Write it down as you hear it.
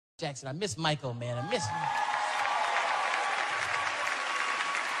Jackson. I miss Michael, man. I miss him.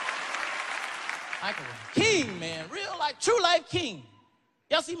 Michael was king, man. Real life, true life king.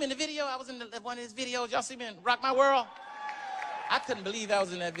 Y'all see me in the video? I was in one of his videos. Y'all see me in Rock My World? I couldn't believe I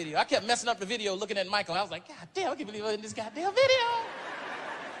was in that video. I kept messing up the video looking at Michael. I was like, God damn, I can't believe I was in this goddamn video.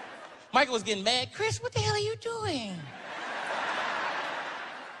 Michael was getting mad. Chris, what the hell are you doing?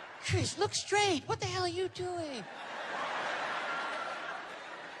 Chris, look straight. What the hell are you doing?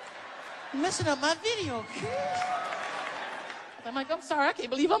 You're messing up my video, Chris. I'm like, I'm sorry, I can't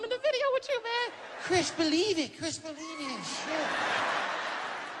believe I'm in the video with you, man. Chris, believe it. Chris, believe it. Shit.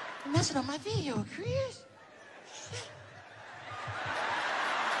 You're messing up my video, Chris. Shit.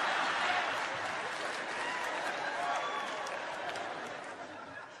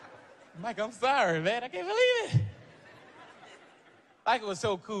 Mike, I'm sorry, man. I can't believe it. Michael was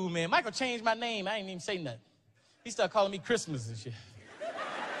so cool, man. Michael changed my name. I ain't even say nothing. He started calling me Christmas and shit.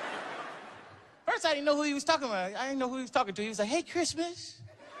 First, I didn't know who he was talking about. I didn't know who he was talking to. He was like, hey, Christmas.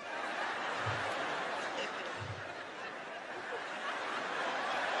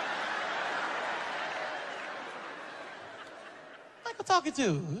 Michael talking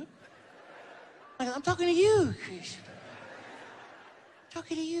to? I'm talking to you, Chris.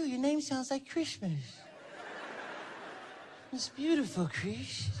 Talking to you. Your name sounds like Christmas. It's beautiful,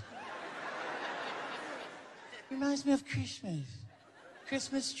 Chris. Reminds me of Christmas.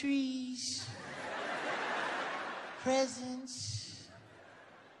 Christmas trees, presents,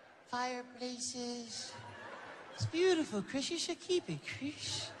 fireplaces. It's beautiful, Chris. You should keep it,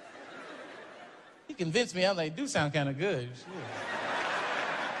 Chris. He convinced me. I'm like, do sound kind of good. Sure.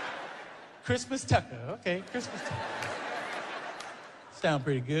 Christmas Tucker. Okay, Christmas Tucker. Sound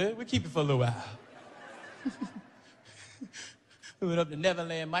pretty good. We'll keep it for a little while. We went up to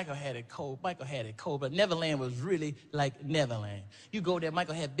Neverland. Michael had it cold. Michael had it cold, but Neverland was really like Neverland. You go there,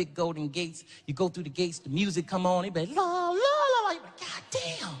 Michael had big golden gates. You go through the gates, the music come on. He'd be like, la, la, la, la. You'd be like, God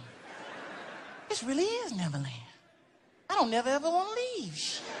damn. This really is Neverland. I don't never ever want to leave.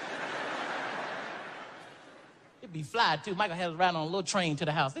 Shit. It'd be fly, too. Michael had us ride on a little train to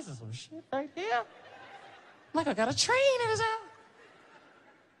the house. This is some shit right here. Michael got a train in his house.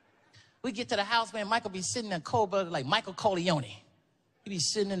 We get to the house, man, Michael be sitting there cold-blooded like Michael Corleone. He be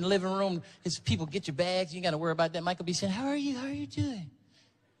sitting in the living room. His people get your bags. You ain't got to worry about that. Michael be saying, how are you? How are you doing?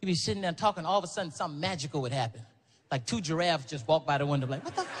 He be sitting there talking. All of a sudden, something magical would happen. Like 2 giraffes just walk by the window like,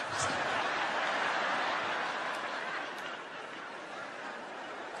 what the fuck was that?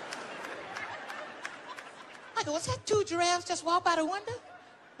 Michael, what's that? 2 giraffes just walk by the window?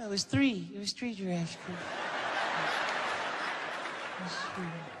 No, it was 3. It was 3 giraffes.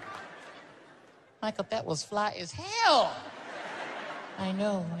 Michael, that was fly as hell. I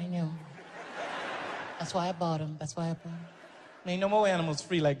know. That's why I bought him. Ain't no more animals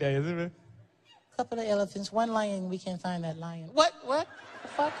free like that, is it? A couple of elephants, 1 lion. We can't find that lion. What? The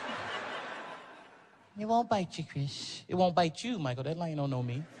fuck? It won't bite you, Chris. It won't bite you, Michael. That lion don't know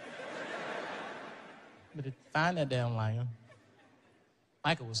me. But find that damn lion.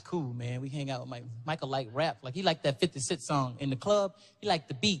 Michael was cool, man. We hang out with Michael. Michael liked rap. Like, he liked that 50 Cent song in the club. He liked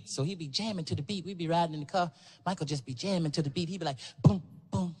the beat, so he'd be jamming to the beat. We'd be riding in the car. Michael just be jamming to the beat. He'd be like, boom,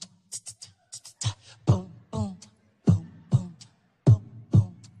 boom, boom, boom, boom, boom, boom,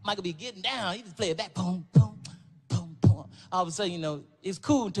 boom. Michael be getting down. He just play it back, boom, boom, boom, boom. All of a sudden, you know, it's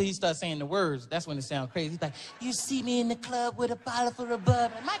cool until he starts saying the words. That's when it sounds crazy. He's like, you see me in the club with a bottle full of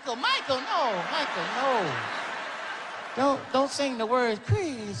bub. Michael, no. Don't sing the words.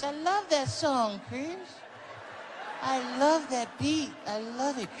 Chris, I love that song, Chris. I love that beat. I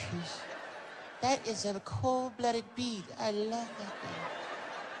love it, Chris. That is a cold-blooded beat. I love that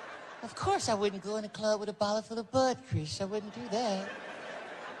beat. Of course I wouldn't go in a club with a bottle full of bud, Chris. I wouldn't do that.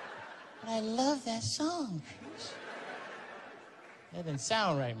 But I love that song, Chris. That didn't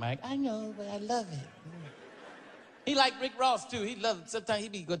sound right, Mike. I know, but I love it. He liked Rick Ross, too. He loved it. Sometimes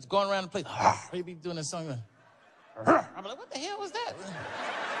he'd be going around the place. He'd be doing a song like, I'm like, what the hell was that?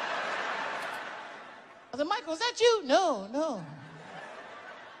 I said, Michael, was that you? No.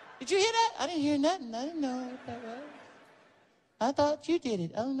 Did you hear that? I didn't hear nothing. I didn't know what that was. I thought you did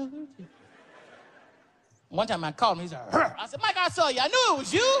it. I don't know who did it. One time I called him. He said, I said, Mike, I saw you. I knew it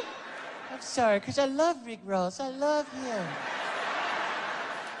was you. I'm sorry, because I love Rick Ross. I love him.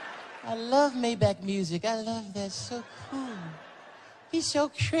 I love Maybach music. I love that. So cool. He's so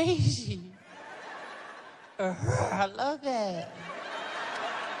crazy. I love that.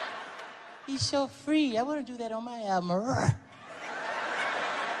 He's so free. I want to do that on my album.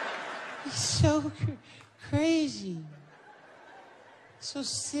 He's so crazy. So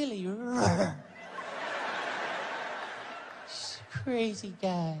silly. crazy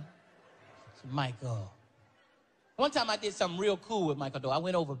guy. I said, Michael. One time I did something real cool with Michael, though. I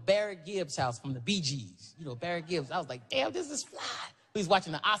went over Barry Gibbs' house from the Bee Gees. You know, Barry Gibbs. I was like, damn, this is fly. We was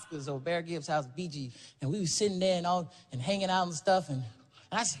watching the Oscars over Barry Gibbs' house, Bee Gees, and we was sitting there and hanging out and stuff, and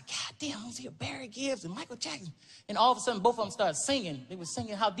I said, God damn, I see a Barry Gibbs and Michael Jackson. And all of a sudden, both of them started singing. They were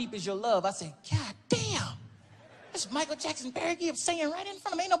singing How Deep Is Your Love. I said, God damn, that's Michael Jackson, Barry Gibbs singing right in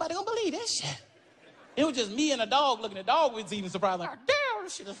front of me. Ain't nobody gonna believe this shit. It was just me and a dog looking. The dog was even surprised, like, damn,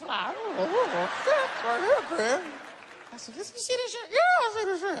 this shit is fly. I said, you see this shit? Yeah, I see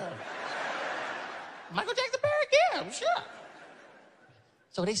this shit. Michael Jackson, Barry Gibbs, shit.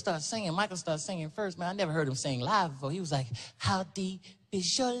 So they start singing. Michael started singing first, man. I never heard him sing live before. He was like, how deep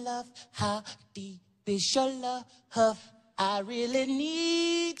is your love? How deep is your love? I really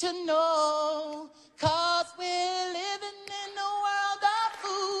need to know. 'Cause we're living in a world of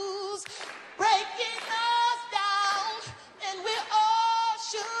fools, breaking us down, and we all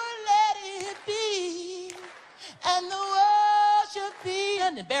should let it be. And the world should be.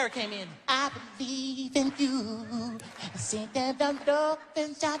 And then Barry came in. I believe in you. I see that the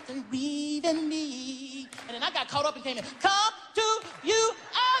dolphins out to breathe in me. And then I got caught up and came in. Come to you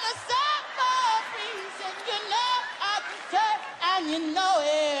on a summer breeze, and you know I deserve, and you know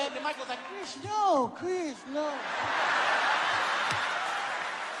it. And Michael was like, Chris, no, Chris, no.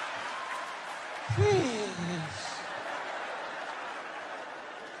 Chris.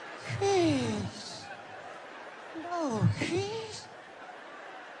 No, Chris.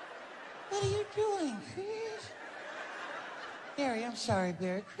 What are you doing, Chris? Barry, I'm sorry,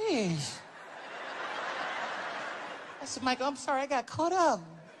 Barry. Chris. I said, Michael, I'm sorry, I got caught up.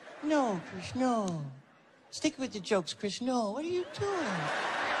 No, Chris, no. Stick with the jokes, Chris. No, what are you doing? I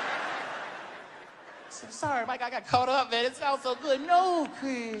said, sorry, Mike, I got caught up, man. It sounds so good. No,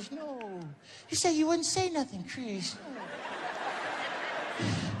 Chris, no. You said you wouldn't say nothing, Chris. No.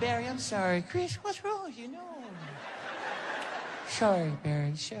 Barry, I'm sorry. Chris, what's wrong with you? No. Sorry,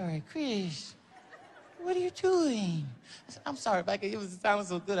 Barry, sorry. Chris, what are you doing? I said, I'm sorry, Mike. It was sounding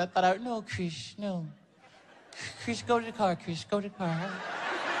so good. I thought, no, Chris, no. Chris, go to the car, Chris. Go to the car. Man.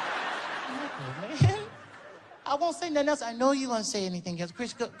 I won't say nothing else. I know you won't say anything else.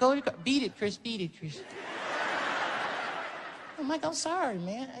 Chris, go to the car. Beat it, Chris. Beat it, Chris. Oh, Mike, I'm sorry,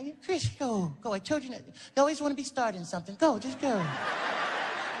 man. Chris, go. Go. I told you that. You always want to be starting something. Go, just go.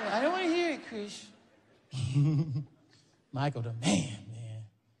 I don't want to hear it, Chris. Michael, the man.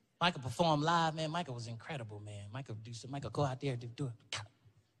 Michael performed live, man. Michael was incredible, man. Michael, go out there, do it.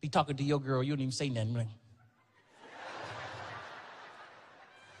 Be talking to your girl, you don't even say nothing. Like,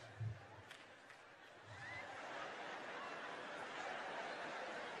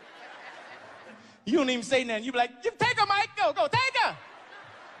 you don't even say nothing. You be like, take her, Mike, go, take